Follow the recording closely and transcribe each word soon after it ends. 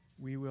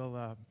We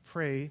will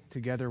pray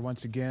together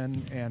once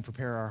again and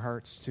prepare our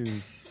hearts to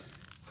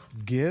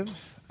give.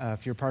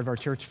 If you're part of our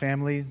church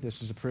family,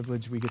 this is a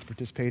privilege we get to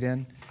participate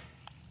in.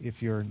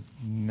 If you're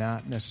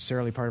not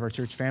necessarily part of our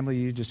church family,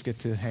 you just get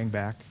to hang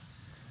back.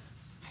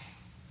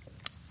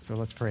 So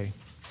let's pray.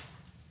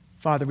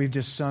 Father, we've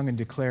just sung and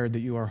declared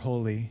that you are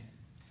holy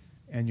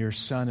and your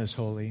Son is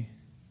holy.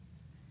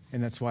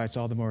 And that's why it's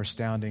all the more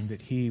astounding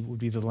that he would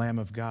be the Lamb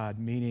of God,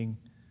 meaning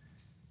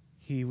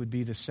he would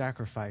be the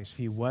sacrifice.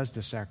 He was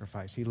the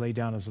sacrifice. He laid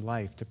down his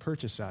life to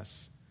purchase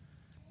us.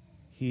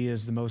 He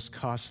is the most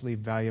costly,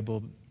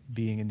 valuable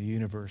being in the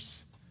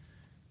universe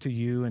to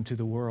you and to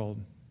the world.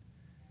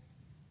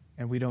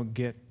 And we don't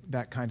get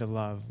that kind of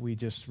love. We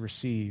just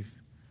receive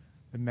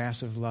the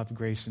massive love,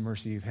 grace, and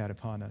mercy you've had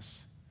upon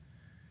us.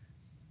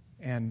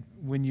 And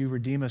when you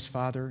redeem us,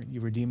 Father,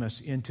 you redeem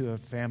us into a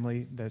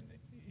family that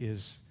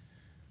is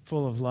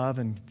full of love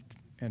and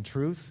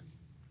truth.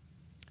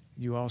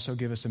 You also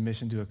give us a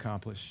mission to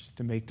accomplish,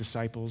 to make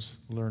disciples,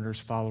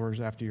 learners, followers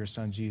after your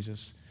Son,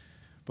 Jesus,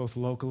 both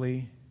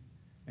locally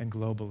and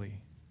globally.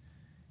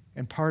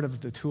 And part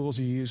of the tools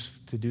you use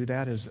to do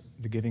that is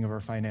the giving of our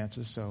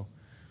finances. So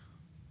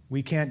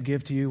we can't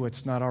give to you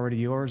what's not already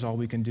yours. All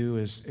we can do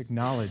is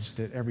acknowledge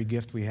that every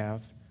gift we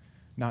have,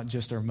 not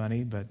just our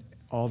money, but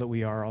all that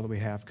we are, all that we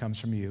have, comes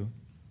from you.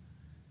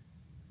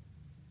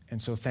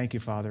 And so thank you,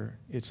 Father.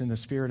 It's in the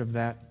spirit of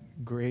that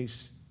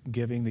grace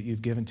giving that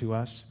you've given to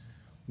us,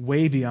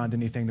 way beyond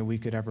anything that we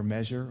could ever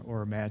measure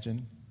or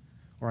imagine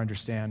or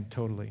understand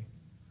totally,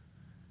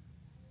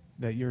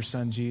 that your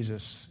Son,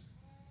 Jesus,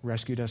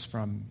 rescued us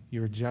from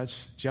your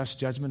just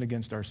judgment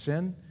against our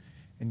sin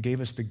and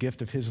gave us the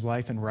gift of his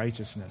life and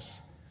righteousness.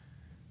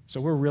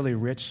 So we're really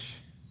rich,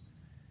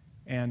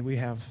 and we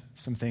have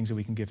some things that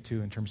we can give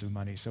to in terms of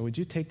money. So would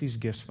you take these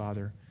gifts,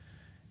 Father,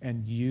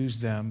 and use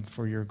them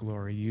for your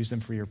glory, use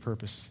them for your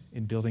purpose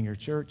in building your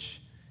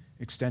church,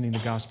 extending the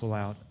gospel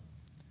out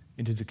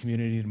into the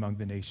community and among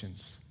the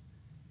nations.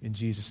 In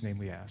Jesus' name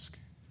we ask.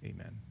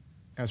 Amen.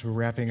 As we're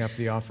wrapping up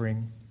the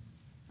offering,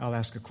 I'll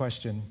ask a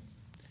question.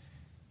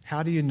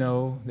 How do you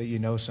know that you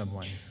know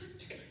someone?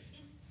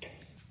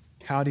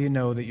 How do you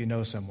know that you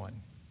know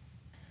someone?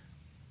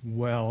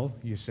 Well,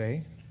 you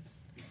say.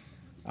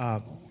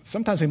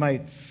 Sometimes we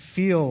might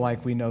feel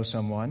like we know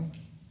someone,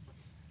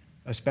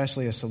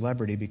 especially a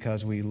celebrity,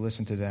 because we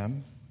listen to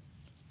them,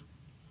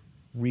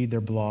 read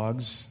their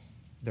blogs,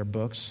 their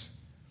books,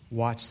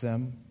 watch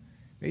them,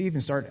 maybe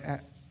even start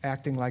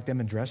acting like them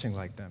and dressing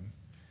like them.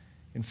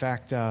 In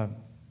fact,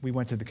 we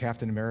went to the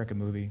Captain America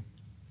movie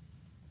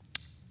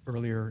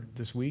earlier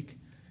this week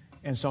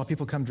and saw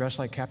people come dressed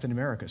like Captain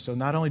America. So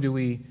not only do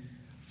we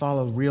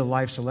follow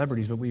real-life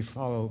celebrities, but we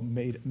follow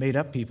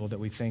made-up people that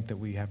we think that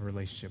we have a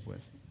relationship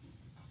with.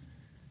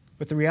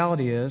 But the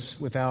reality is,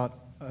 without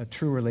a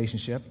true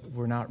relationship,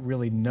 we're not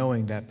really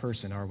knowing that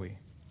person, are we?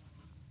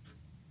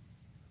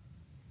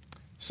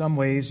 Some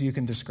ways you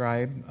can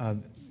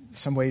describe,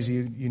 some ways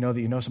you know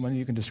that you know someone,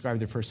 you can describe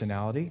their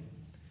personality.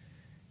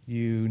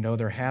 You know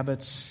their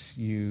habits.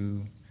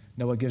 You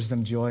know what gives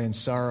them joy and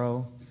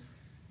sorrow.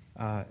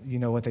 You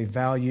know what they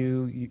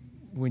value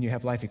when you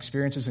have life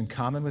experiences in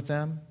common with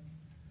them.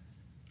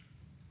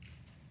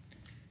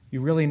 You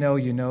really know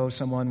you know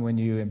someone when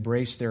you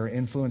embrace their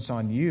influence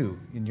on you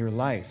in your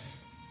life.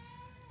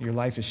 Your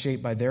life is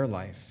shaped by their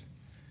life.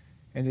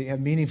 And they have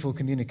meaningful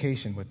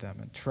communication with them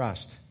and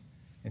trust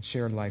and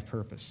shared life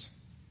purpose.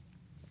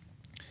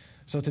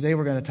 So today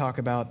we're going to talk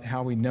about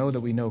how we know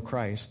that we know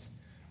Christ,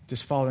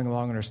 just following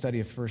along in our study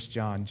of 1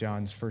 John,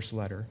 John's first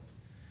letter.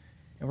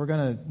 And we're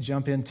going to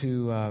jump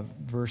into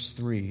verse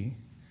 3.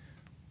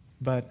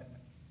 But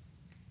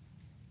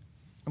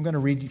I'm going to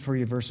read for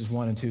you verses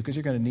 1 and 2 because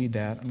you're going to need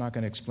that. I'm not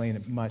going to explain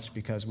it much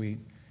because we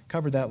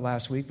covered that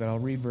last week, but I'll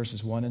read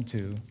verses 1 and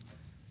 2.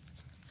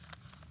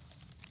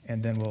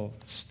 And then we'll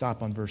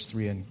stop on verse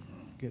 3 and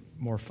get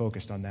more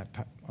focused on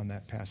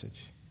that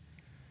passage.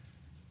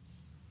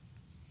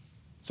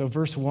 So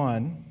verse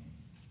 1,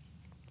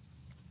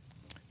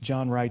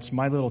 John writes,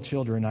 "My little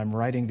children, I'm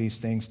writing these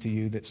things to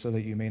you so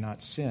that you may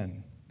not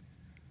sin.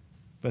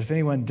 But if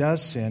anyone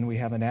does sin, we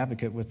have an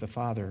advocate with the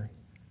Father,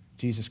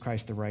 Jesus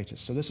Christ the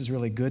righteous." So this is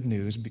really good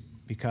news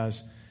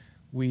because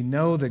we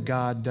know that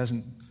God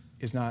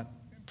is not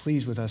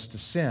pleased with us to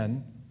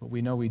sin, but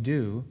we know we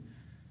do.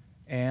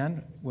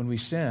 And when we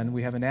sin,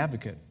 we have an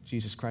advocate,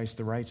 Jesus Christ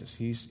the righteous.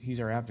 He's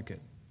our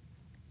advocate.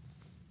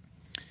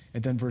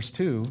 And then verse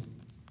 2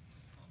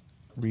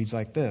 reads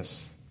like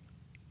this.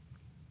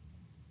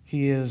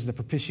 He is the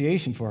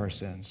propitiation for our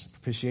sins.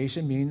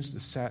 Propitiation means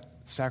the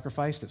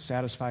sacrifice that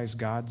satisfies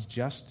God's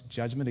just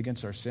judgment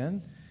against our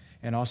sin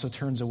and also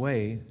turns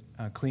away,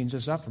 cleans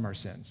us up from our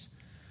sins.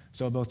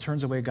 So it both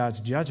turns away God's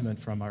judgment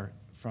from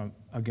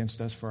against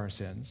us for our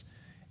sins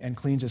and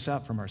cleans us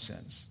up from our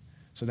sins.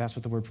 So that's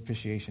what the word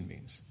propitiation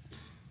means.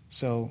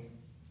 So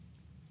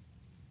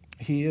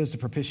he is the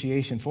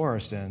propitiation for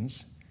our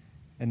sins,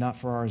 and not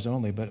for ours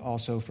only, but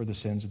also for the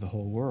sins of the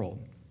whole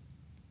world.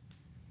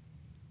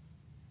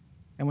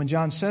 And when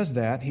John says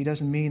that, he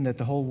doesn't mean that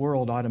the whole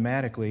world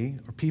automatically,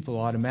 or people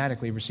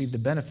automatically, receive the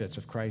benefits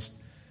of Christ's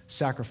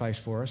sacrifice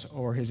for us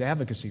or his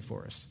advocacy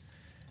for us.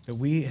 That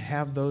we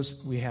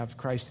have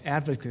Christ's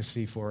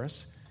advocacy for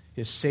us,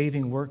 his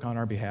saving work on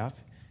our behalf,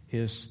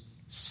 his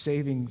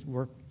saving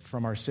work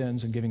from our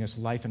sins and giving us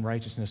life and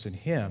righteousness in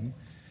him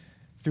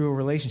through a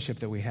relationship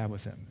that we have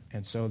with him.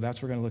 And so that's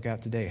what we're going to look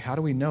at today. How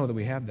do we know that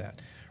we have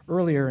that?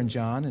 Earlier in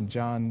John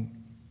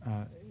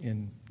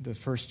in the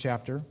first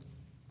chapter,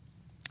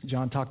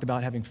 John talked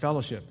about having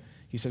fellowship.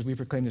 He says, we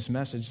proclaim this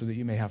message so that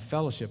you may have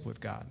fellowship with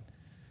God.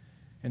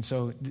 And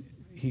so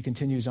he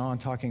continues on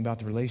talking about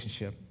the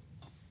relationship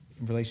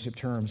in relationship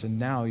terms, and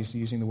now he's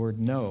using the word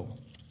know.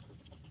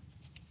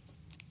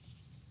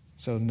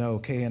 So know,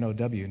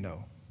 K-N-O-W,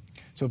 know.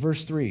 So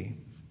verse 3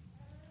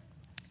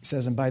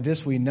 says, and by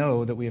this we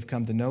know that we have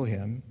come to know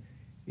him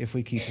if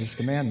we keep his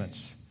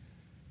commandments.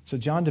 So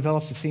John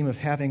develops the theme of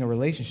having a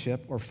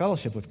relationship or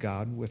fellowship with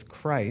God, with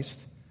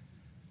Christ,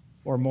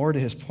 or more to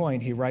his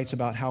point, he writes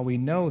about how we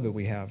know that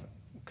we have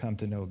come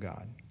to know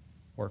God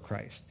or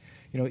Christ.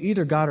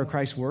 Either God or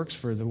Christ works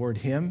for the word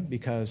him,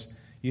 because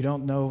you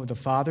don't know the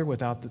Father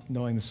without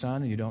knowing the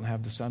Son, and you don't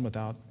have the Son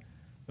without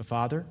the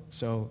Father.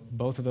 So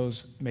both of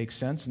those make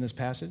sense in this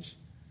passage.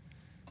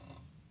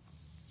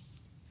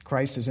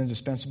 Christ is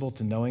indispensable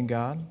to knowing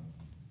God.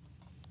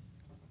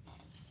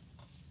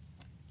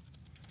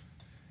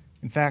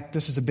 In fact,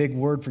 this is a big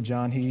word for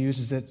John. He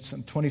uses it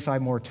some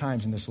 25 more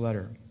times in this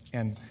letter.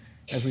 And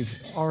as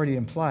we've already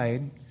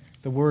implied,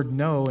 the word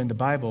know in the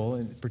Bible,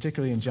 and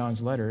particularly in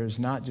John's letter, is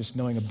not just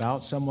knowing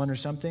about someone or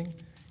something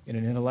in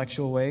an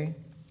intellectual way.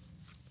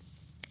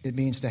 It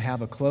means to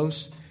have a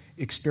close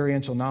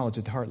experiential knowledge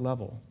at the heart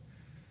level.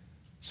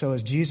 So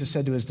as Jesus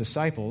said to his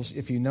disciples,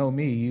 if you know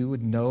me, you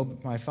would know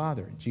my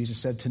Father. Jesus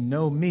said to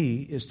know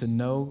me is to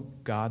know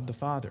God the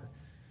Father,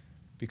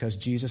 because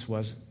Jesus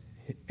was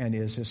and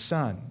is his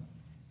Son,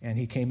 and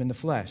he came in the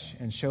flesh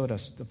and showed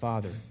us the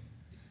Father.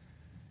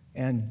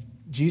 And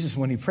Jesus,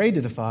 when he prayed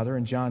to the Father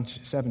in John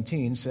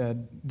 17,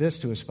 said this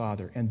to his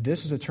Father, and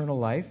this is eternal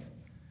life.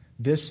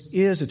 This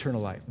is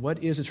eternal life.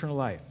 What is eternal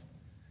life?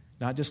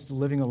 Not just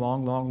living a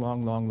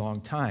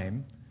long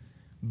time,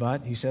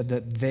 but he said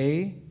that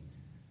they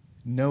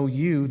know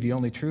you, the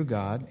only true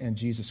God, and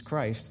Jesus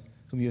Christ,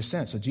 whom you have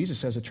sent. So Jesus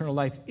says eternal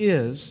life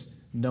is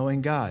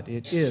knowing God.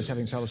 It is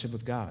having fellowship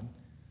with God.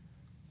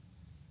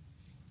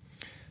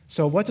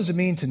 So what does it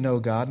mean to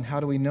know God, and how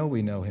do we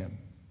know him?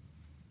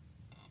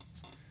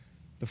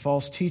 The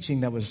false teaching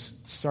that was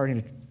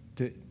starting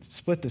to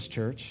split this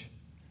church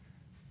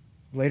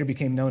later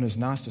became known as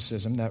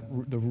Gnosticism. That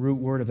the root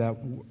word of that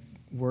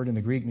word in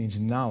the Greek means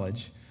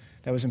knowledge.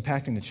 That was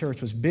impacting the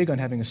church, was big on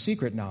having a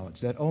secret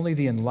knowledge that only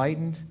the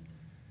enlightened,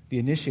 the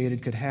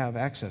initiated, could have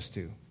access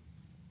to.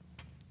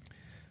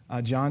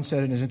 John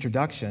said in his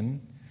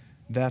introduction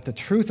that the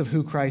truth of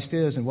who Christ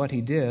is and what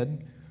he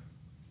did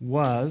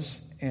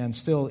was and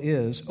still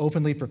is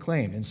openly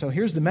proclaimed. And so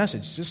here's the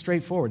message. It's just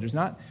straightforward.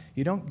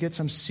 You don't get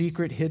some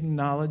secret hidden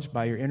knowledge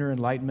by your inner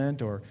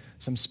enlightenment or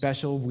some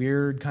special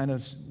weird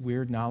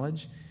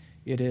knowledge.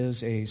 It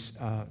is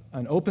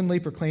an openly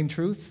proclaimed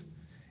truth,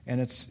 and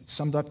it's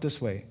summed up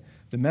this way.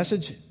 The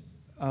message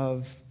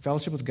of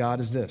fellowship with God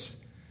is this: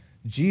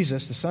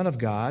 Jesus, the Son of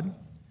God,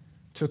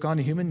 took on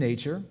a human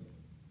nature,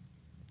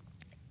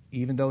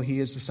 even though he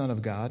is the Son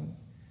of God,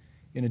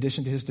 in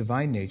addition to his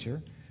divine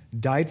nature,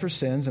 died for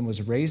sins, and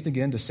was raised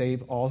again to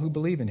save all who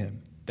believe in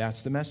him.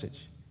 That's the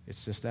message.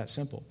 It's just that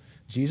simple.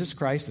 Jesus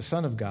Christ, the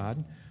Son of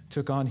God,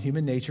 took on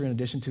human nature in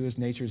addition to his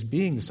nature as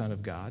being the Son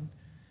of God,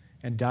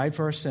 and died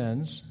for our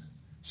sins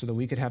so that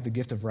we could have the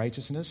gift of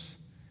righteousness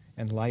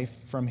and life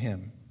from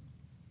him,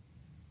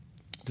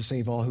 to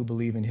save all who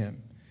believe in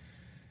him.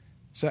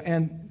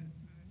 And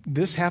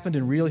this happened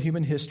in real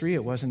human history.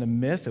 It wasn't a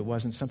myth. It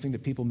wasn't something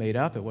that people made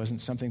up. It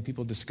wasn't something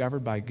people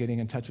discovered by getting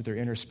in touch with their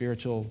inner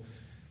spiritual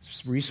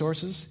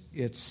resources.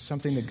 It's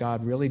something that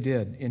God really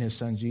did in his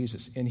Son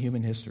Jesus in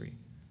human history.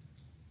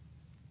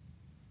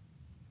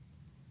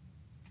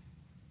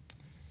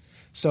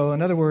 So,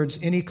 in other words,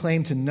 any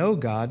claim to know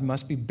God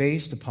must be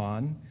based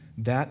upon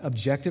that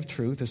objective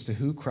truth as to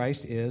who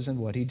Christ is and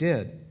what he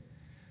did.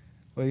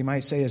 Well, you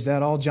might say, is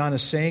that all John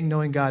is saying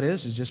knowing God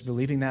is just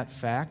believing that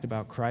fact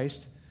about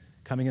Christ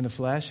coming in the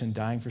flesh and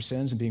dying for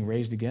sins and being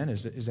raised again?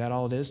 Is that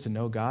all it is to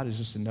know God, is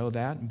just to know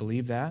that and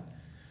believe that?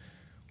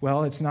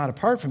 Well, it's not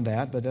apart from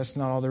that, but that's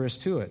not all there is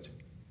to it.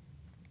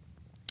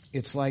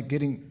 It's like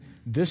getting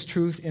this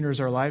truth enters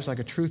our lives like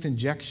a truth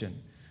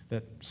injection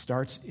that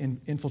starts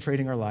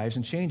infiltrating our lives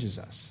and changes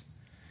us.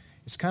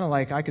 It's kind of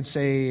like I could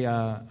say,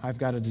 I've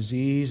got a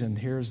disease, and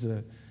here's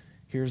the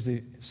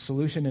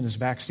solution in this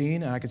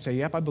vaccine, and I could say,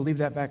 yep, I believe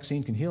that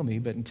vaccine can heal me,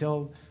 but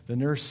until the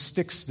nurse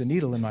sticks the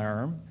needle in my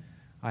arm,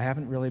 I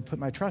haven't really put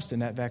my trust in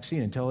that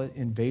vaccine until it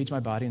invades my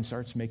body and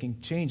starts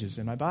making changes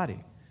in my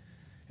body.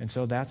 And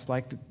so that's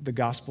like the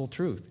gospel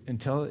truth.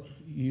 Until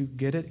you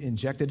get it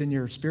injected in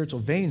your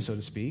spiritual vein, so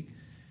to speak,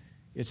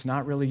 it's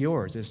not really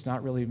yours. It's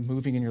not really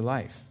moving in your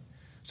life.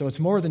 So it's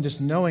more than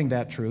just knowing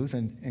that truth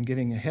and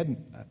giving a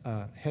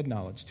head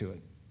knowledge to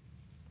it.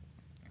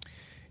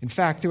 In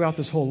fact, throughout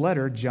this whole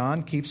letter,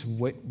 John keeps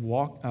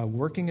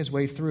working his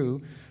way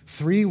through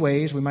 3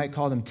 ways, we might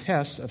call them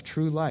tests, of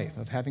true life,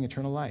 of having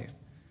eternal life,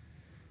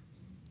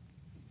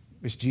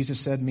 which Jesus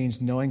said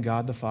means knowing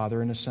God the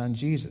Father and His Son,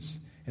 Jesus.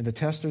 And the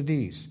tests are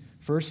these.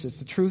 First, it's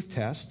the truth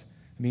test.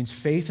 It means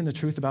faith in the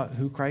truth about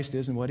who Christ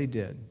is and what He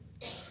did.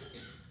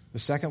 The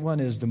second one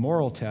is the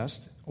moral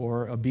test,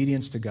 or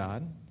obedience to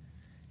God.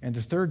 And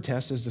the third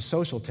test is the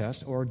social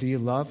test, or do you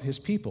love His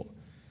people?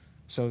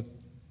 So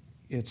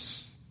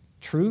it's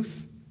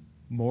truth,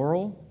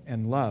 moral,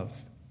 and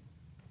love.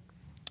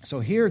 So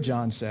here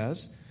John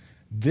says,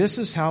 this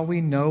is how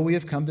we know we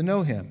have come to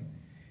know Him,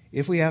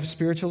 if we have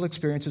spiritual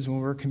experiences when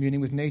we're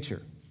communing with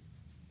nature.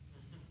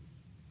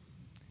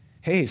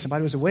 Hey,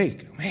 somebody was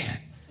awake. Man.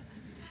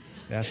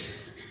 Yes.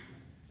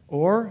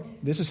 Or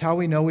this is how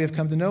we know we have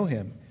come to know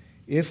Him,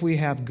 if we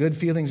have good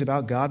feelings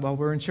about God while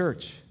we're in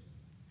church.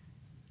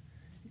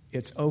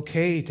 It's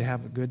okay to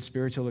have good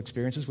spiritual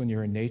experiences when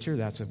you're in nature.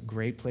 That's a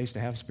great place to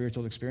have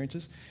spiritual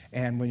experiences.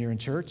 And when you're in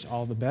church,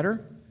 all the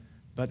better.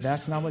 But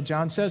that's not what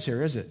John says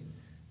here, is it?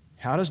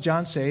 How does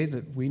John say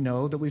that we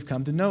know that we've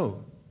come to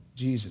know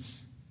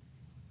Jesus?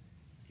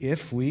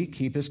 If we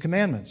keep His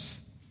commandments.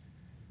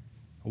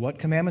 What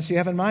commandments do you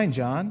have in mind,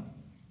 John?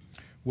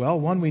 Well,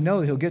 one we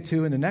know that he'll get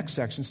to in the next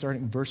section,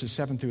 starting in verses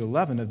 7 through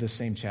 11 of this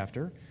same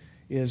chapter,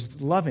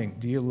 is loving.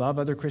 Do you love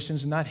other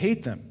Christians and not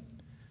hate them?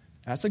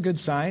 That's a good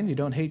sign. You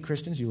don't hate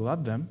Christians, you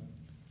love them.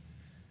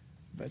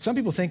 But some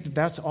people think that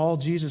that's all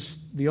Jesus,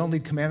 the only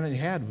commandment He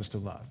had was to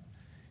love.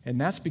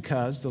 And that's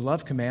because the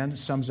love command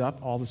sums up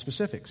all the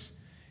specifics.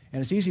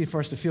 And it's easy for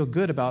us to feel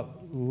good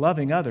about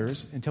loving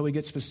others until we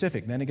get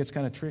specific. Then it gets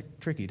kind of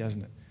tricky,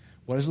 doesn't it?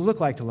 What does it look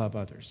like to love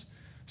others?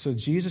 So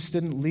Jesus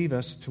didn't leave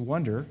us to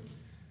wonder.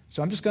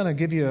 So I'm just going to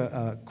give you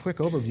a quick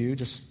overview,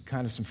 just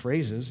kind of some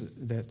phrases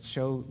that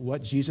show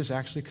what Jesus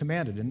actually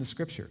commanded in the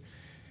Scripture.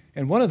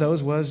 And one of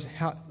those was,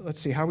 let's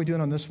see, how are we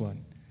doing on this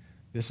one?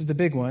 This is the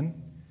big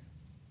one,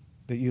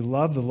 that you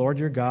love the Lord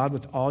your God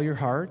with all your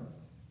heart,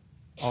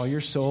 all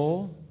your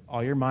soul,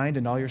 all your mind,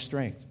 and all your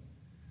strength.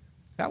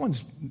 That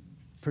one's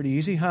pretty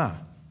easy, huh?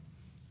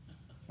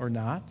 Or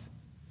not?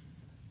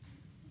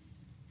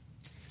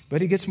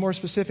 But He gets more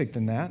specific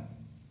than that.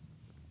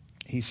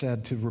 He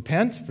said to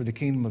repent, for the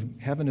kingdom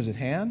of heaven is at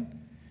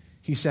hand.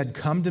 He said,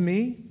 come to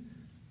me.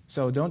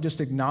 So don't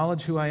just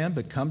acknowledge who I am,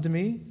 but come to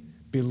me.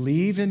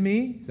 Believe in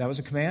me. That was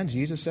a command.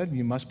 Jesus said,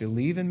 you must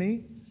believe in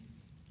me.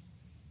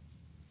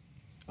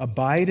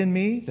 Abide in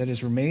me, that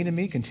is, remain in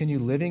me, continue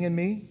living in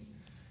me.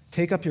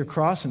 Take up your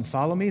cross and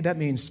follow me. That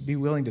means be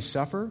willing to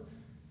suffer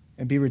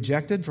and be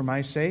rejected for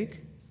my sake.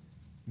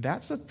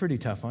 That's a pretty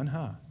tough one,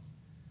 huh?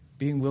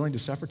 Being willing to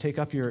suffer, take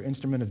up your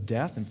instrument of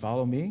death and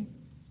follow me.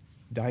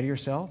 Die to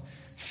yourself.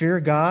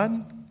 Fear God,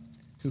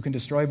 who can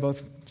destroy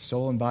both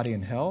soul and body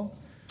in hell.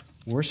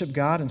 Worship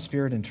God in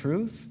spirit and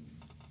truth.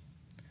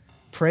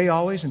 Pray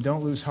always and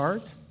don't lose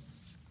heart.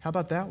 How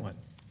about that one?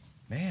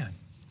 Man,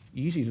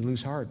 easy to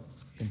lose heart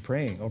in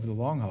praying over the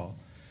long haul.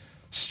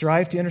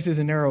 Strive to enter through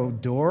the narrow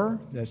door.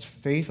 That's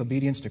faith,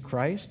 obedience to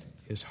Christ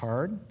is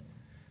hard.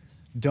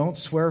 Don't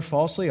swear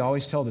falsely.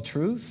 Always tell the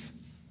truth.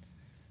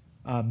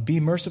 Be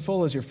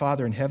merciful as your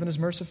Father in heaven is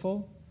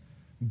merciful.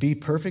 Be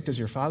perfect as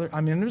your Father. I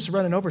mean, I'm just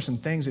running over some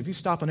things. If you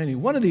stop on any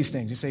one of these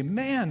things, you say,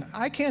 man,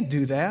 I can't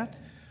do that.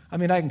 I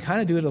mean, I can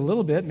kind of do it a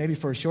little bit, maybe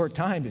for a short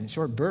time, in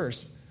short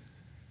bursts.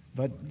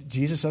 But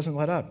Jesus doesn't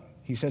let up.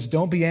 He says,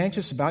 don't be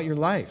anxious about your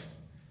life.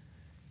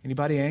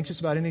 Anybody anxious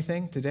about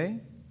anything today?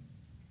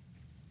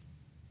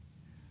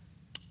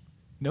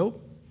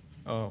 Nope?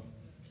 Oh,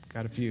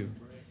 got a few.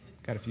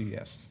 Got a few,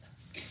 yes.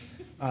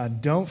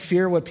 Don't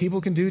fear what people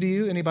can do to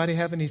you. Anybody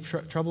have any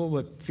trouble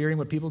with fearing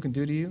what people can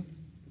do to you?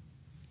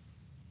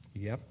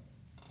 Yep.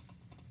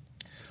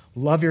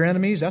 Love your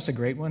enemies. That's a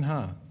great one,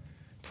 huh?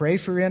 Pray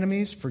for your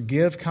enemies.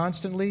 Forgive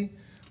constantly.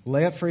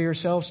 Lay up for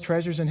yourselves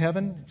treasures in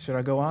heaven. Should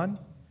I go on?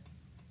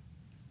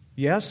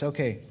 Yes?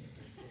 Okay.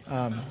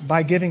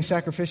 By giving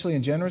sacrificially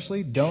and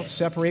generously. Don't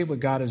separate what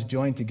God has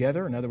joined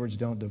together. In other words,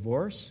 don't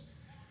divorce.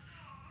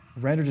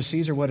 Render to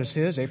Caesar what is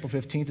his. April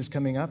 15th is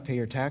coming up. Pay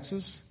your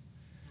taxes.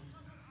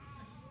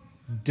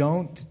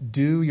 Don't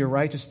do your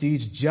righteous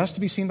deeds just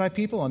to be seen by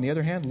people. On the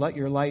other hand, let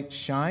your light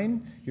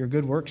shine, your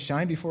good works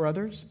shine before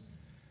others.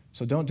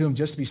 So don't do them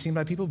just to be seen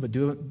by people, but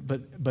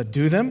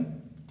do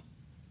them.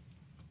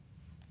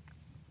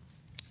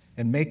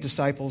 And make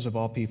disciples of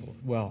all people.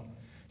 Well,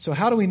 so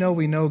how do we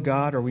know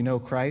God or we know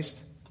Christ?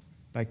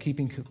 By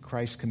keeping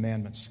Christ's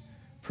commandments.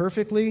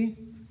 Perfectly?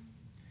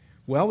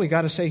 Well, we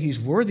got to say He's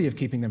worthy of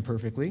keeping them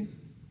perfectly.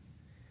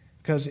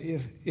 Because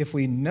if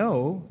we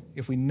know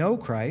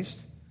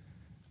Christ,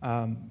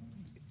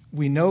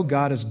 we know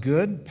God is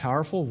good,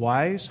 powerful,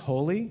 wise,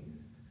 holy.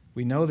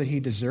 We know that He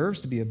deserves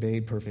to be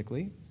obeyed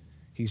perfectly.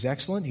 He's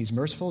excellent, He's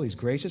merciful, He's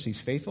gracious,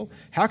 He's faithful.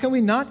 How can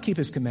we not keep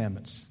His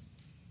commandments?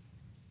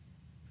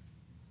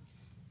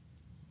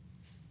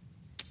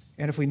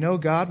 And if we know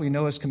God, we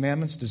know His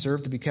commandments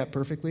deserve to be kept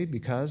perfectly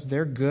because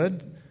they're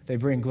good. They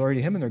bring glory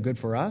to Him and they're good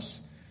for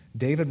us.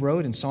 David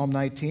wrote in Psalm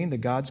 19 that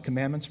God's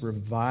commandments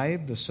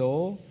revive the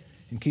soul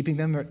In keeping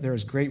them, there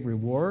is great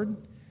reward.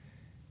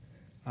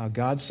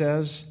 God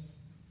says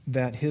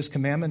that his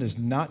commandment is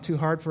not too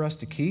hard for us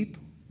to keep.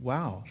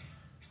 Wow.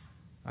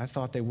 I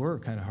thought they were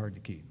kind of hard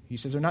to keep. He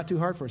says they're not too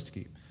hard for us to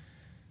keep.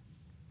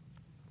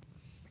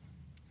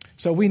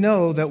 So we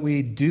know that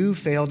we do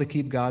fail to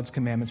keep God's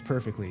commandments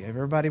perfectly.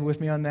 Everybody with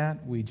me on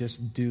that? We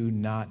just do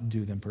not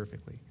do them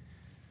perfectly,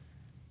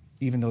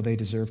 even though they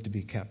deserve to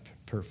be kept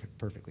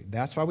perfectly.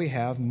 That's why we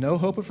have no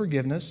hope of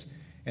forgiveness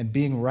and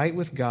being right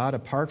with God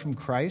apart from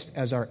Christ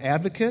as our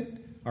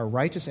advocate, our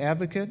righteous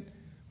advocate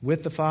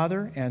with the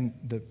Father, and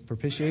the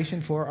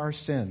propitiation for our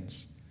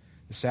sins,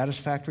 the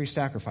satisfactory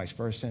sacrifice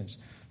for our sins.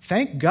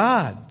 Thank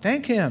God,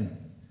 thank him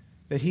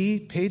that he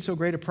paid so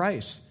great a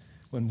price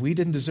when we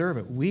didn't deserve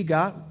it. We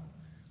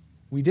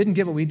didn't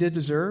get what we did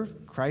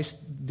deserve. Christ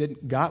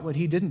got what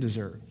he didn't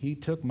deserve. He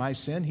took my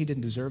sin. He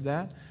didn't deserve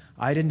that.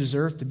 I didn't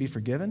deserve to be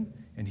forgiven,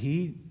 and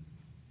he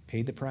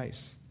paid the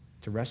price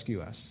to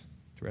rescue us,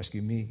 to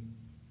rescue me.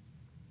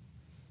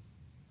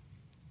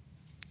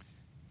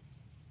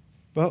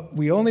 But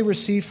we only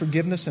receive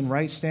forgiveness and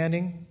right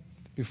standing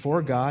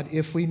before God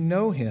if we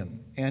know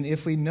him. And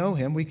if we know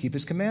him, we keep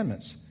his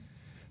commandments.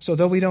 So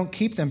though we don't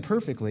keep them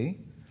perfectly,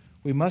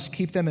 we must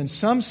keep them in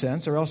some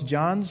sense, or else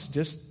John's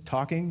just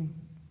talking.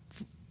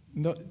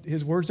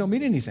 His words don't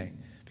mean anything,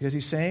 because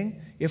he's saying,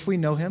 if we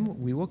know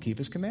him, we will keep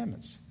his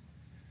commandments.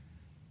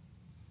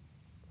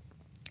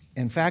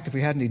 In fact, if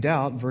we had any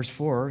doubt, in verse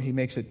 4, he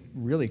makes it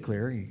really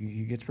clear.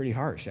 He gets pretty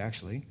harsh,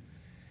 actually.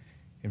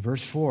 In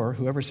verse 4,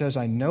 whoever says,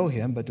 I know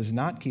him, but does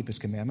not keep his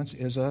commandments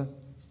is a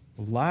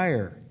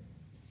liar.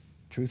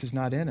 Truth is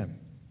not in him.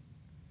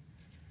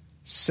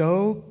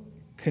 So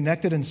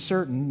connected and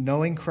certain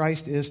knowing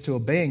Christ is to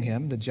obeying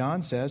him that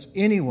John says,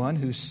 anyone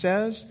who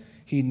says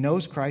he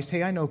knows Christ,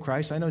 hey, I know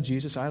Christ, I know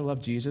Jesus, I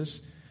love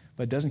Jesus,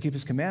 but doesn't keep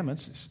his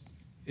commandments,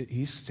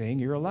 he's saying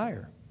you're a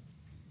liar.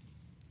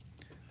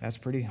 That's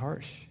pretty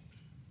harsh.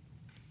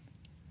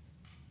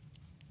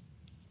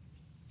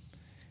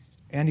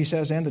 And he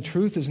says, and the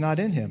truth is not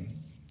in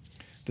him.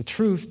 The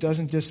truth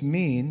doesn't just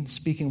mean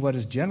speaking what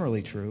is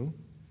generally true,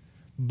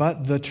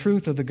 but the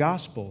truth of the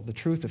gospel, the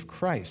truth of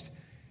Christ.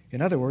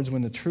 In other words,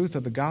 when the truth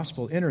of the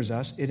gospel enters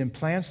us, it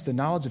implants the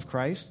knowledge of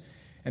Christ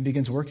and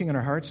begins working in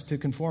our hearts to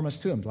conform us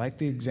to him, like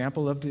the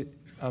example of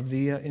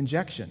the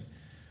injection.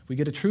 We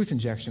get a truth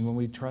injection when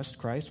we trust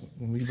Christ,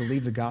 when we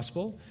believe the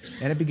gospel,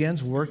 and it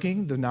begins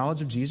working the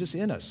knowledge of Jesus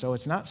in us. So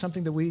it's not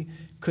something that we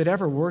could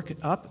ever work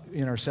up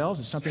in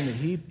ourselves. It's something that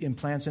he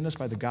implants in us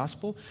by the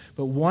gospel.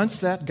 But once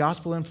that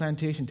gospel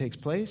implantation takes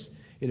place,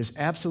 it is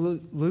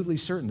absolutely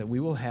certain that we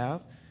will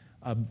have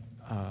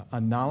a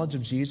knowledge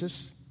of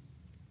Jesus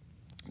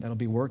that'll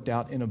be worked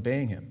out in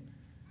obeying him.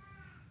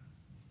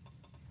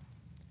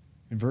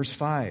 In verse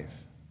 5,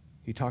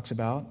 he talks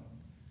about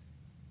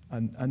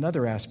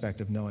another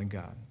aspect of knowing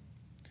God.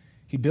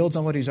 He builds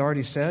on what he's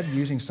already said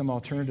using some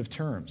alternative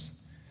terms.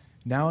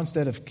 Now,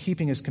 instead of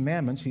keeping his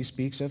commandments, he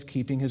speaks of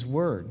keeping his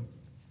word.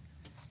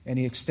 And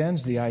he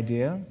extends the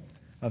idea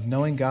of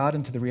knowing God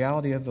into the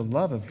reality of the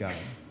love of God.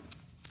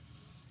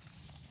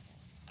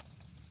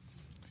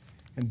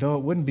 And though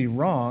it wouldn't be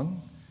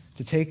wrong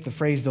to take the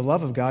phrase the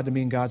love of God to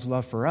mean God's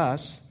love for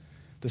us,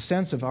 the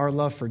sense of our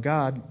love for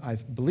God, I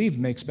believe,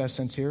 makes best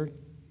sense here.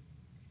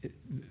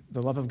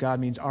 The love of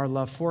God means our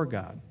love for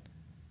God.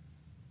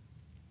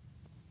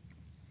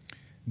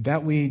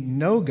 That we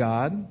know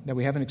God, that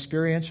we have an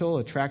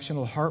experiential,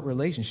 attractional heart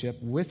relationship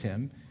with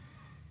him,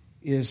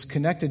 is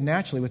connected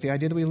naturally with the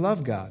idea that we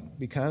love God,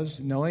 because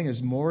knowing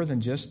is more than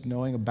just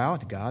knowing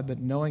about God, but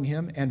knowing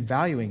him and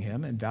valuing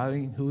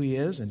who he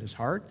is and his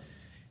heart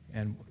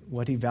and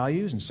what he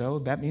values, and so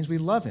that means we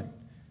love him.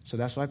 So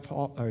that's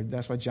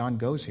why John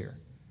goes here.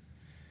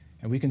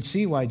 And we can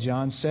see why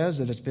John says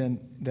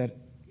that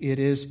it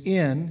is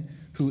in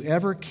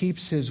whoever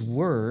keeps his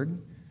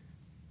word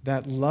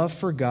that love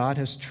for God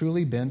has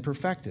truly been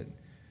perfected.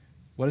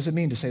 What does it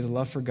mean to say the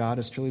love for God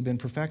has truly been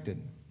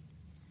perfected?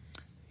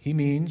 He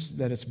means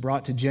that it's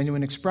brought to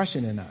genuine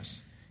expression in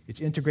us. It's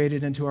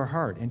integrated into our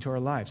heart, into our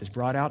lives. It's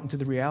brought out into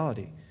the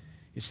reality.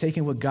 It's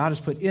taking what God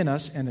has put in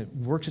us and it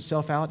works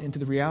itself out into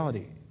the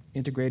reality,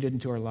 integrated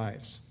into our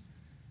lives.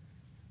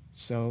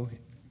 So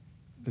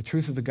the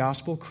truth of the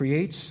gospel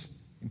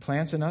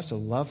implants in us a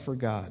love for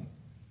God.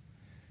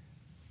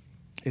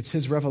 It's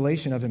his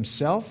revelation of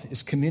himself,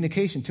 his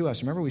communication to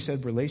us. Remember we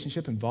said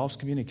relationship involves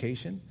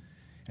communication?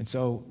 And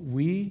so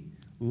we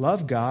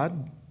love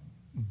God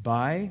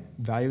by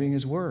valuing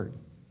his word.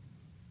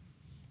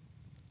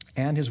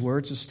 And his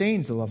word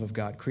sustains the love of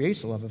God,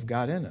 creates the love of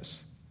God in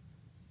us.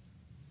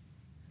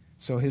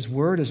 So his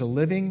word is a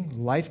living,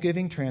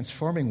 life-giving,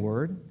 transforming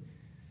word.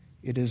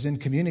 It is in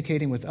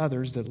communicating with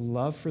others that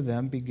love for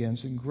them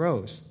begins and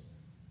grows.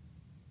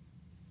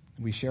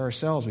 We share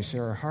ourselves, we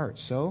share our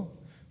hearts. So,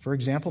 for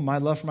example, my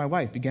love for my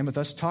wife began with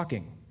us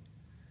talking.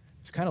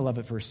 It's kind of love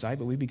at first sight,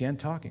 but we began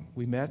talking.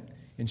 We met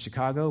in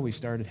Chicago. We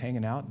started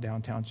hanging out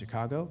downtown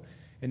Chicago.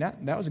 And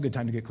that was a good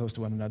time to get close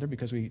to one another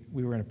because we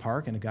were in a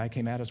park and a guy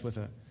came at us with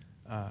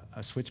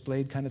a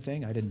switchblade kind of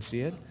thing. I didn't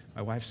see it.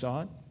 My wife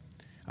saw it.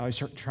 I was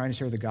trying to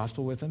share the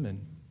gospel with him,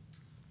 and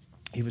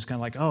he was kind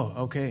of like, oh,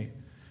 okay.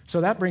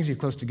 So that brings you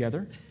close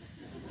together.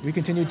 We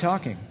continued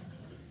talking.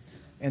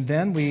 And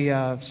then we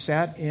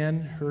sat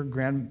in her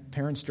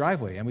grandparents'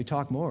 driveway, and we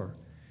talked more.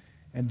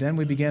 And then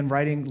we began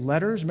writing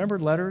letters. Remember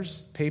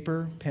letters?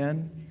 Paper,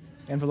 pen,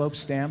 envelopes,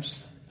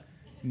 stamps.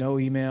 No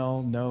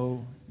email,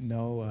 no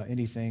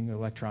anything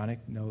electronic,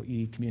 no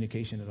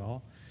e-communication at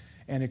all.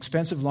 And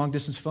expensive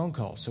long-distance phone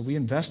calls. So we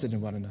invested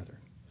in one another.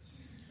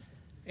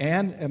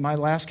 And at my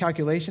last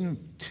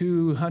calculation,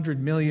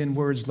 200 million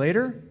words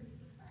later,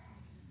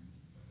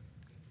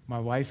 my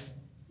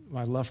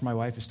love for my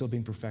wife is still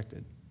being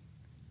perfected.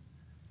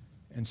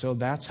 And so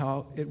that's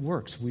how it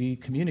works. We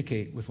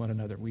communicate with one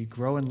another. We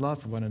grow in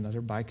love for one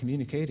another by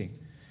communicating.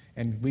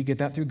 And we get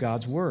that through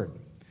God's Word.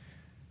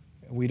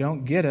 We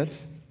don't get it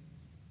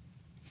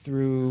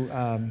through,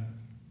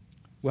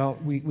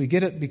 we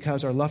get it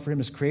because our love for Him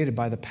is created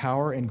by the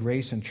power and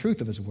grace and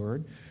truth of His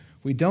Word.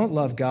 We don't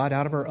love God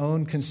out of our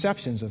own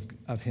conceptions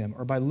of Him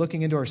or by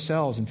looking into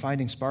ourselves and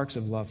finding sparks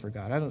of love for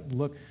God. I don't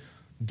look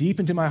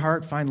deep into my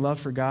heart, find love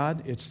for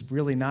God. It's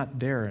really not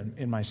there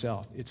in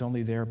myself. It's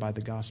only there by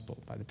the gospel,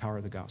 by the power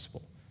of the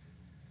gospel.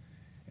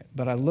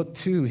 But I look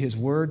to His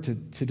Word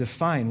to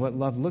define what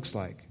love looks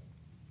like.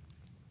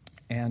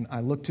 And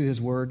I look to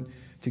His Word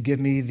to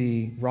give me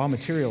the raw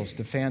materials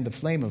to fan the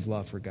flame of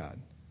love for God.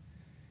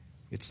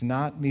 It's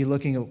not me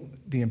looking at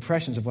the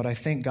impressions of what I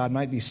think God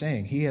might be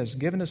saying. He has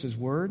given us His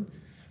Word,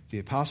 the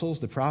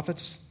apostles, the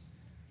prophets,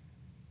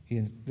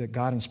 that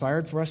God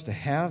inspired for us to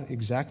have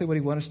exactly what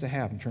He wants us to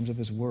have in terms of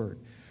His Word.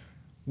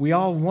 We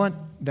all want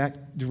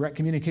that direct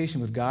communication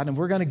with God, and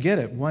we're going to get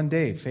it one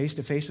day, face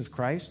to face with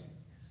Christ.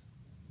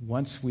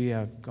 Once we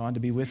have gone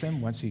to be with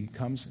Him, once He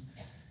comes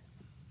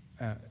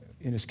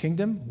in His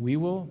kingdom, we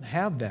will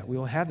have that. We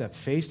will have that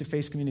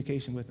face-to-face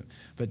communication with Him.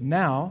 But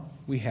now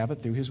we have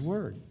it through His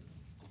Word.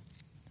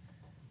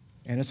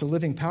 And it's a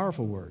living,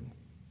 powerful Word.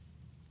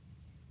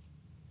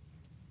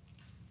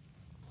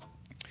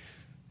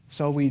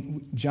 So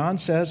John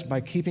says,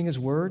 by keeping His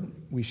Word,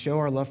 we show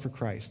our love for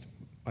Christ.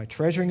 By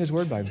treasuring His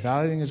Word, by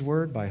valuing His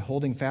Word, by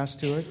holding fast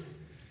to it,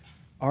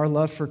 our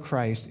love for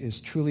Christ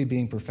is truly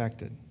being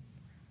perfected.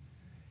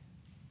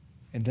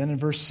 And then in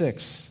verse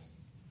 6,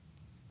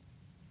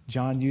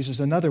 John uses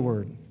another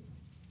word,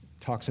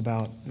 talks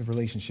about the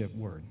relationship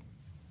word.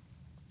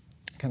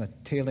 Kind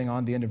of tailing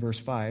on the end of verse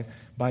 5,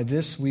 by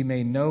this we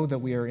may know that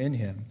we are in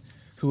Him.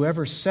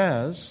 Whoever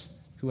says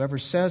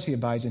he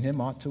abides in Him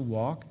ought to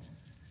walk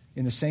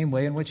in the same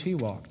way in which He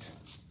walked.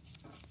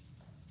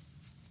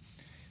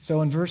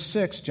 So in verse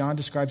 6, John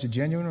describes a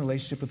genuine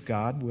relationship with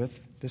God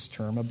with this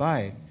term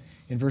abide.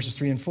 In verses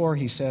 3 and 4,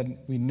 he said,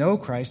 we know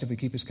Christ if we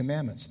keep His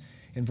commandments.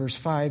 In verse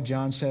 5,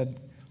 John said,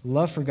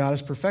 love for God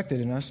is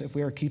perfected in us if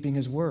we are keeping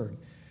His Word.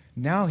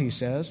 Now he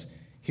says,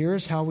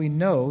 here's how we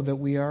know that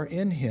we are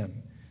in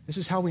Him. This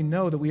is how we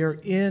know that we are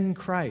in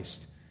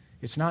Christ.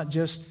 It's not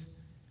just,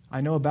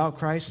 I know about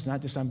Christ. It's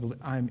not just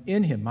I'm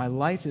in Him. My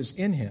life is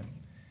in Him.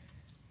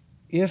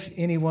 If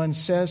anyone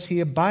says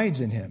he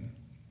abides in Him.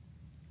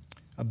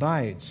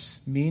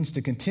 Abides means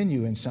to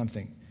continue in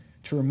something,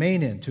 to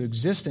remain in, to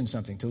exist in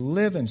something, to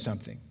live in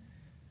something,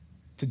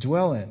 to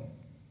dwell in.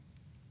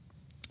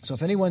 So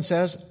if anyone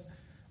says,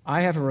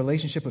 I have a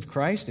relationship with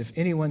Christ, if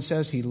anyone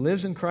says he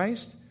lives in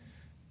Christ,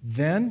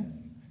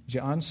 then,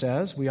 John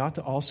says, we ought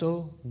to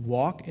also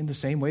walk in the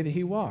same way that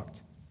He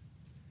walked.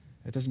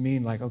 That doesn't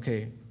mean like,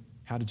 okay,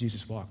 how did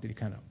Jesus walk? Did He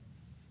kind of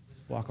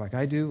walk like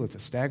I do with a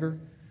stagger?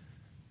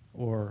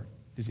 Or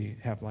did He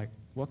have like,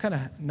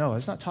 no,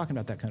 it's not talking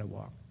about that kind of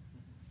walk.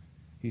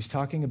 He's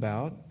talking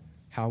about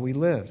how we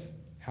live.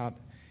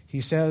 He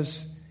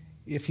says,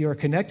 if you are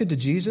connected to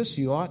Jesus,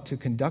 you ought to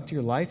conduct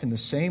your life in the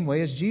same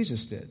way as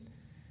Jesus did.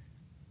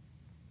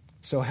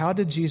 So how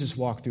did Jesus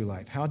walk through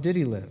life? How did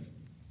He live?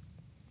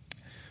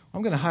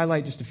 I'm going to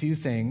highlight just a few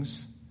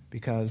things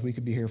because we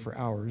could be here for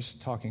hours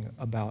talking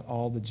about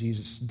all that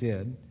Jesus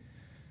did.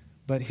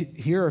 But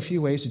here are a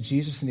few ways that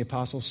Jesus and the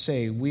apostles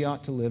say we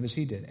ought to live as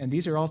He did. And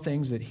these are all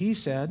things that He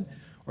said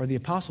or the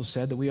apostles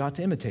said that we ought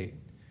to imitate.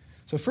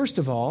 So first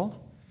of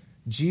all,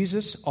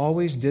 Jesus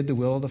always did the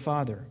will of the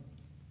Father.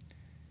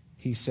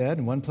 He said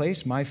in one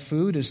place, my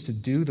food is to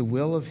do the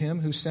will of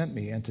Him who sent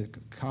me and to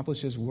accomplish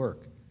His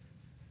work.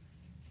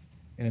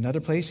 In another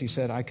place, He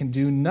said, I can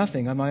do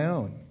nothing on my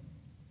own.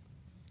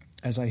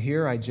 As I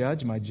hear, I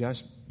judge. My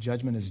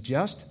judgment is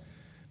just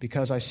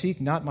because I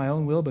seek not my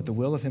own will, but the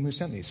will of Him who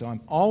sent me. So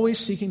I'm always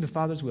seeking the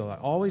Father's will. I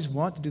always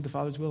want to do the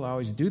Father's will. I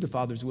always do the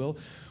Father's will.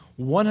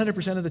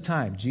 100% of the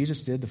time,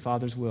 Jesus did the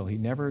Father's will. He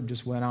never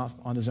just went off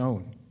on His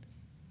own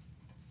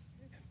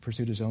and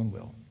pursued His own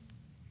will.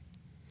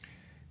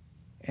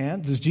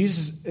 And does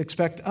Jesus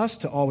expect us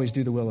to always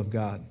do the will of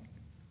God?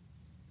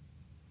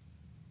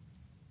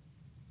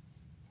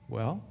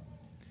 Well,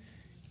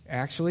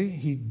 actually,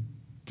 He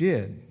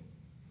did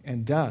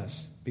and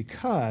does,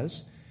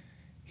 because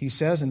He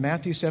says in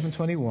Matthew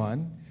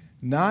 7:21,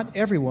 not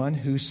everyone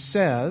who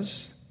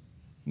says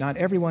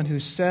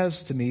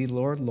to me,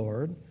 Lord,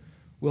 Lord,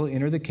 will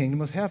enter the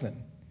kingdom of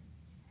heaven,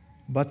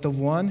 but the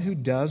one who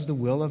does the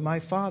will of my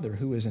Father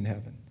who is in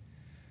heaven.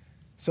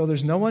 So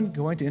there's no one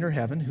going to enter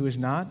heaven who is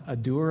not a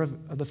doer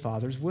of the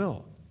Father's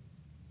will.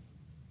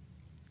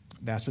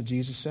 That's what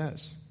Jesus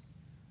says.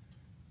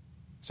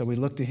 So we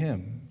look to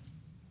him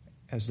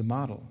as the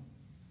model.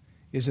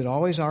 Is it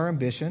always our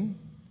ambition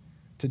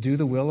to do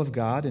the will of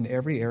God in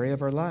every area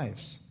of our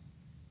lives?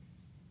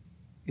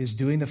 Is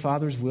doing the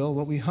Father's will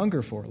what we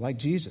hunger for, like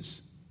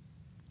Jesus?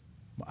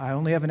 I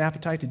only have an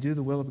appetite to do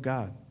the will of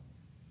God.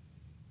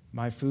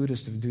 My food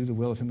is to do the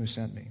will of him who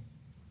sent me.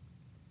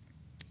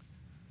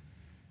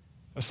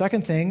 A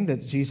second thing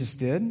that Jesus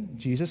did,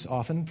 Jesus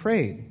often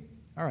prayed.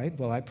 All right,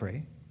 well, I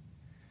pray.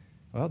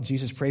 Well,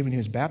 Jesus prayed when he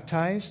was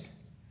baptized.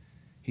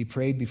 He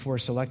prayed before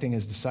selecting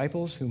his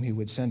disciples, whom he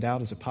would send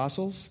out as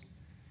apostles.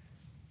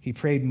 He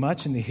prayed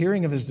much in the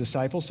hearing of his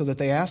disciples so that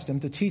they asked him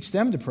to teach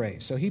them to pray.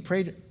 So he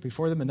prayed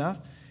before them enough,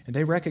 and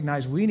they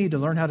recognized we need to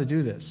learn how to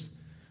do this.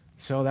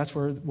 So that's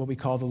where what we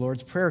call the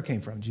Lord's Prayer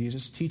came from,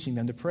 Jesus teaching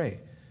them to pray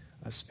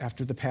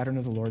after the pattern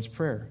of the Lord's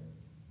Prayer,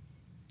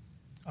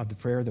 of the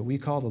prayer that we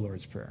call the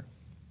Lord's Prayer.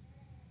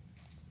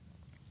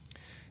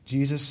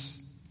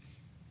 Jesus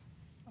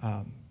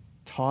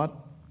taught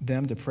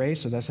them to pray,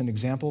 so that's an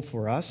example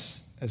for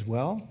us as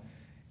well.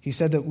 He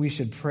said that we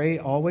should pray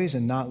always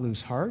and not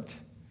lose heart.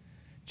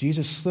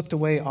 Jesus slipped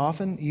away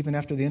often, even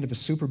after the end of a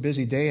super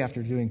busy day,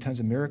 after doing tons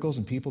of miracles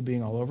and people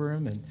being all over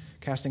him and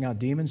casting out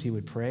demons, he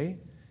would pray.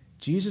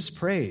 Jesus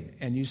prayed,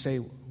 and you say,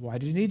 why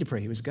did he need to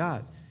pray? He was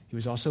God. He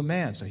was also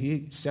man, so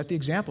he set the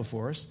example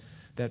for us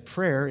that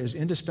prayer is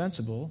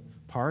indispensable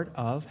part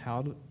of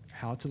how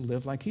to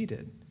live like he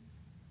did.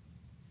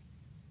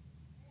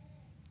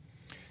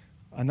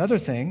 Another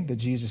thing that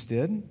Jesus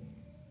did,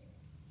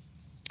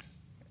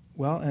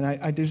 well, and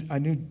I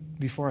knew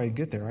before I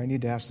get there, I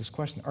need to ask this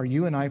question. Are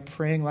you and I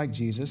praying like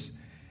Jesus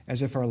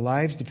as if our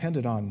lives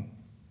depended on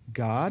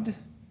God?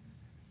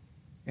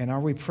 And are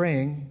we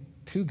praying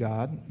to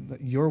God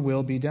that your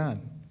will be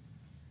done?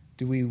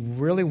 Do we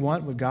really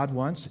want what God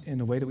wants in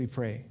the way that we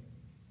pray?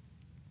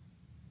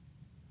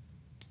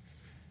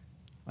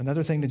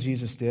 Another thing that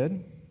Jesus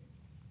did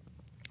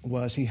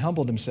was he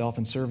humbled himself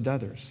and served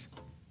others.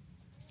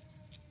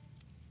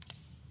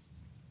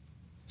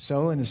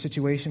 So in a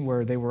situation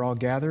where they were all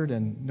gathered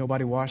and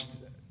nobody washed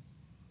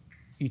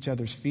each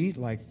other's feet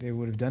like they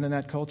would have done in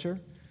that culture,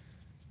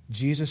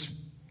 Jesus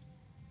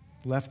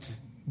left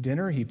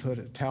dinner. He put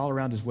a towel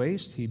around his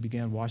waist. He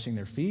began washing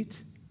their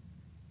feet.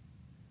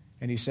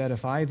 And he said,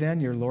 if I then,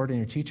 your Lord and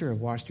your teacher,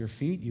 have washed your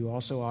feet, you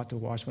also ought to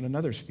wash one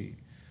another's feet.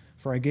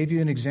 For I gave you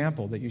an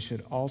example that you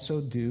should also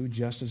do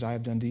just as I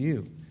have done to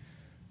you.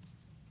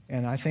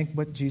 And I think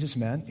what Jesus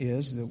meant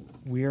is that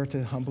we are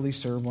to humbly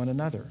serve one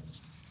another.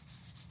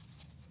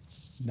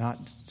 Not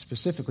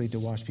specifically to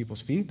wash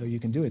people's feet, though you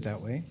can do it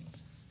that way.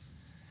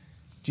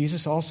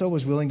 Jesus also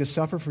was willing to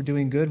suffer for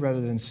doing good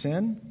rather than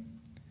sin.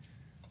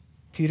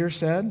 Peter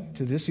said,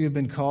 to this you have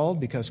been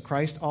called, because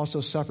Christ also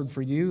suffered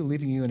for you,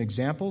 leaving you an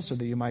example so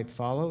that you might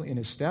follow in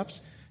his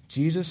steps.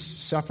 Jesus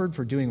suffered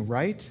for doing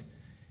right.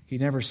 He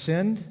never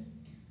sinned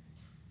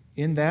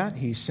in that.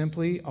 He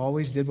simply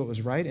always did what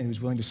was right, and he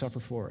was willing to suffer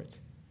for it.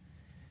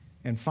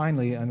 And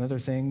finally, another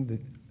thing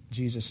that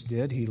Jesus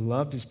did, he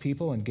loved his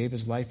people and gave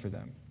his life for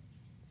them.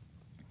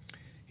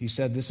 He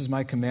said, this is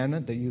my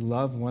commandment, that you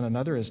love one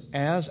another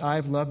as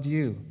I've loved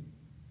you.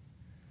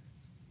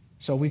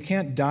 So we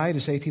can't die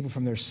to save people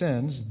from their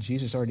sins.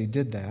 Jesus already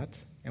did that,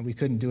 and we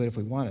couldn't do it if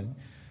we wanted.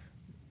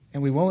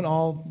 And we won't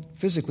all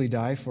physically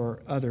die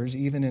for others,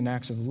 even in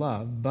acts of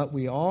love, but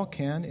we all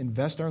can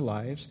invest our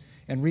lives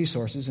and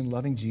resources in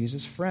loving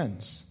Jesus'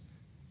 friends,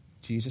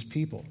 Jesus'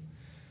 people.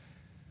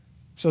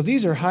 So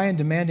these are high and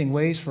demanding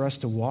ways for us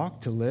to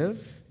walk, to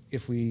live.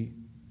 If we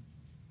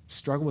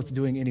struggle with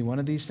doing any one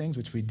of these things,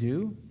 which we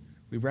do,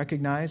 we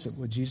recognize that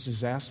what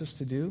Jesus has asked us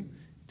to do,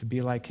 to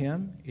be like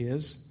him,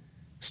 is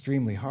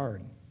extremely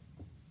hard.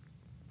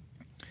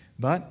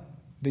 But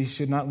these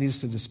should not lead us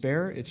to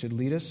despair. It should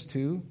lead us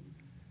to,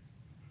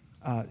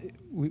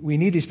 we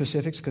need these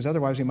specifics, because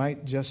otherwise we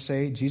might just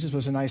say, Jesus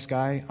was a nice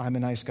guy, I'm a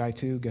nice guy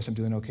too, guess I'm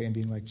doing okay in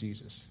being like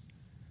Jesus.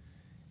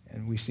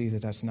 And we see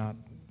that that's not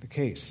the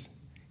case.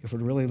 If we're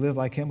to really live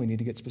like him, we need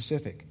to get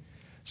specific.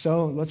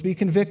 So let's be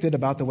convicted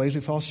about the ways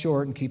we fall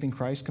short in keeping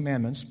Christ's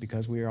commandments,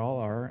 because we all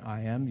are,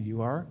 I am,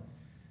 you are.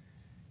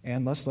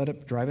 And let's let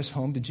it drive us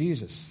home to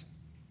Jesus.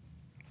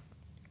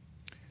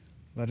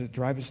 Let it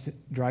drive us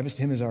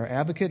to him as our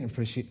advocate and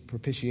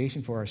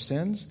propitiation for our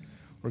sins.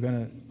 We're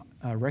going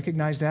to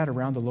recognize that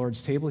around the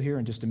Lord's table here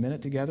in just a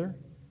minute together.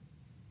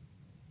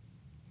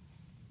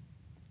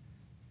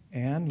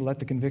 And let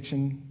the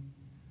conviction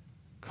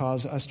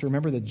cause us to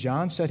remember that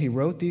John said he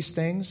wrote these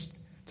things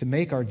to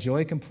make our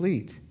joy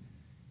complete.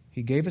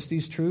 He gave us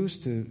these truths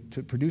to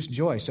produce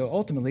joy. So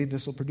ultimately,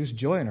 this will produce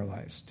joy in our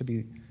lives, to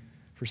be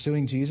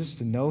pursuing Jesus,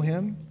 to know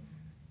him,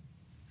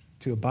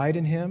 to abide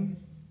in him,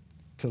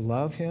 to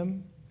love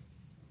him.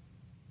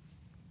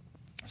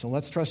 So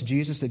let's trust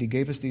Jesus that he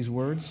gave us these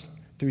words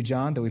through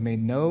John, that we may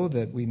know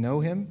that we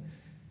know him,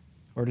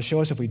 or to show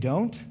us if we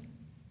don't.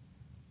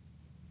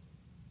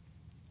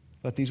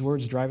 Let these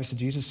words drive us to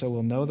Jesus so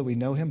we'll know that we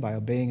know him by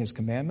obeying his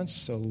commandments.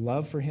 So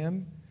love for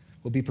him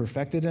will be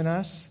perfected in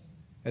us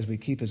as we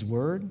keep his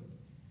word,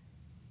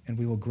 and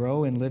we will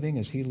grow in living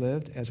as he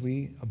lived as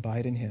we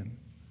abide in him.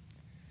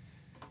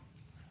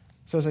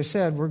 So as I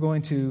said, we're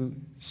going to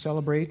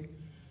celebrate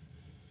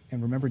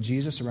and remember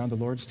Jesus around the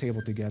Lord's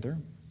table together,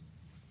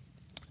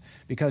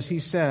 because he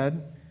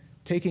said,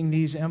 taking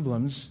these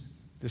emblems,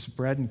 this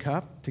bread and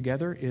cup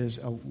together, is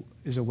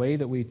a way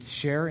that we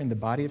share in the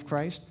body of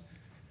Christ.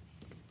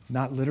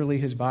 Not literally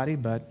his body,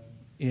 but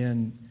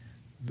in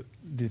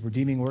the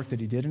redeeming work that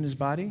he did in his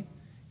body.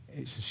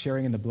 It's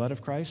sharing in the blood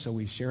of Christ, so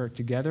we share it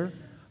together.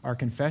 Our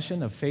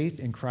confession of faith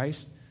in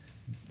Christ's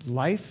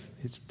life,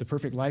 it's the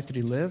perfect life that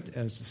he lived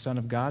as the Son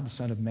of God, the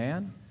Son of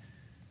Man,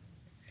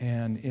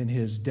 and in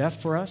his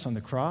death for us on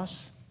the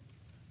cross,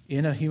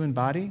 in a human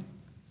body,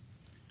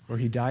 where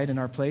he died in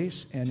our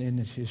place, and in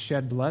his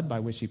shed blood by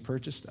which he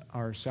purchased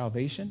our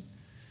salvation.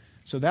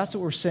 So that's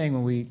what we're saying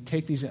when we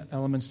take these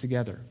elements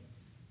together.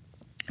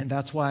 And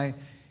that's why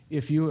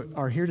if you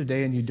are here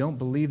today and you don't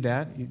believe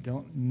that, you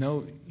don't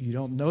know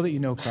that you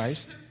know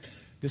Christ,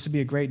 this would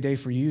be a great day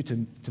for you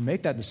to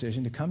make that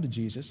decision, to come to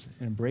Jesus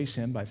and embrace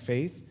him by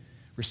faith,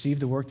 receive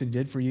the work that he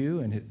did for you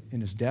in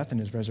his death and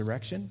his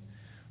resurrection.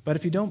 But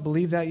if you don't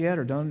believe that yet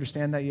or don't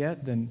understand that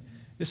yet, then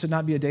this would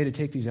not be a day to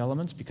take these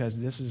elements, because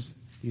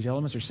these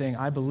elements are saying,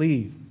 I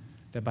believe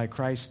that by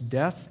Christ's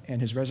death and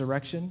his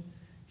resurrection,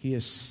 he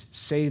has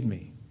saved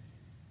me.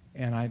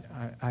 And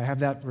I have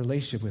that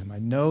relationship with him. I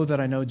know that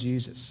I know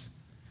Jesus.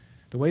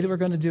 The way that we're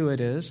going to do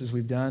it is, as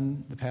we've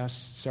done the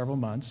past several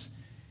months,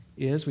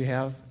 is we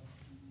have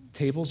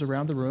tables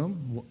around the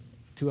room,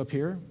 2 up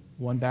here,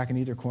 1 back in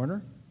either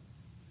corner.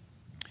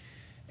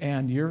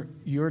 And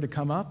you're to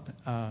come up.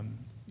 We're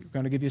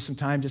going to give you some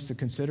time just to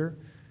consider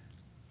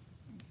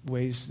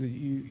ways that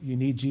you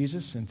need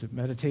Jesus and to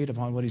meditate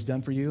upon what he's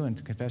done for you and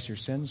to confess your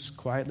sins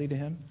quietly to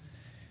him.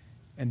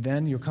 And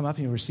then you'll come up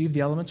and you'll receive the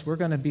elements. We're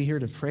going to be here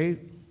to pray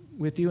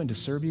with you and to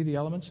serve you the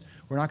elements.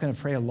 We're not going to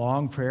pray a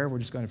long prayer. We're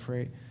just going to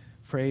pray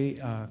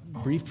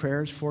brief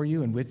prayers for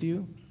you and with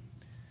you,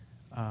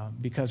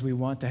 because we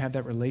want to have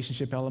that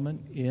relationship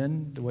element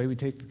in the way we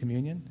take the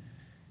communion.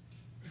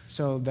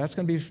 So that's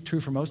going to be true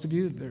for most of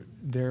you.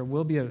 There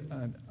will be a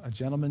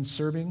gentleman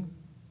serving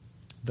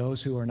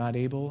those who are not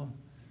able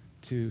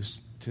to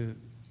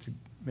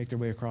make their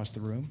way across the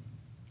room.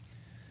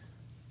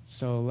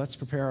 So let's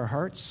prepare our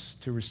hearts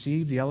to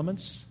receive the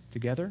elements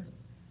together,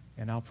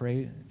 and I'll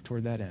pray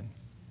toward that end.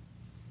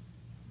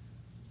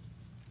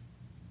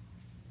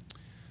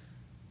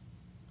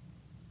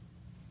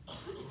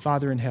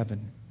 Father in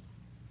heaven,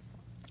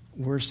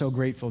 we're so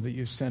grateful that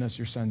you've sent us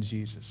your Son,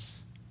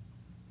 Jesus.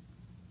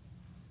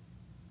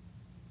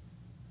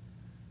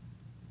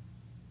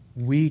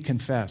 We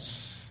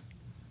confess,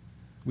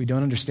 we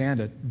don't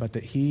understand it, but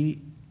that he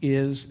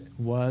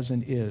was,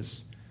 and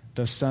is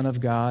the Son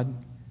of God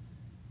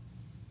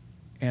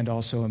and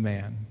also a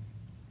man.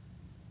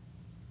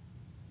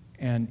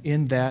 And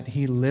in that,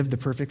 he lived the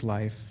perfect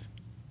life.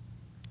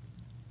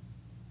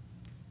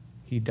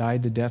 He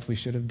died the death we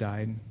should have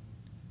died.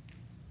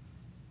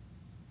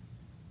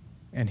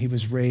 And he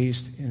was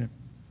raised in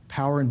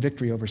power and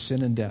victory over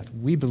sin and death.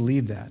 We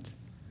believe that.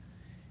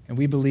 And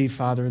we believe,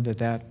 Father,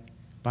 that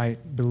by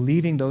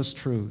believing those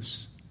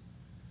truths,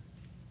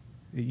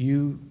 that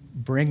you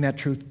bring that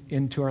truth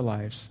into our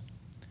lives,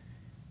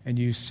 and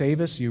you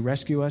save us, you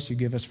rescue us, you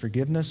give us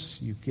forgiveness,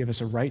 you give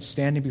us a right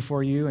standing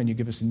before you, and you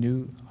give us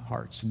new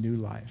hearts, a new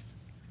life.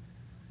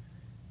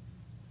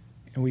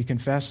 And we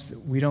confess that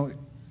we don't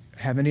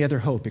have any other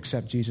hope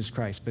except Jesus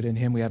Christ, but in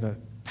him we have a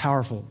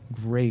powerful,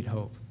 great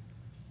hope.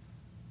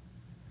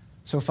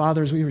 So,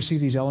 Father, as we receive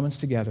these elements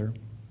together,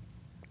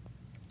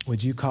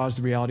 would you cause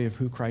the reality of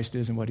who Christ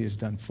is and what he has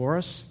done for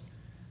us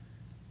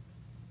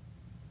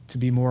to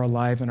be more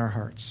alive in our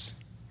hearts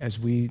as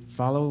we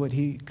follow what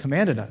he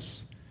commanded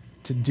us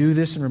to do,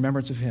 this in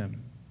remembrance of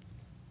him.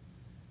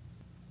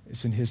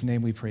 It's in his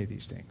name we pray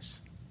these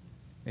things.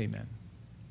 Amen.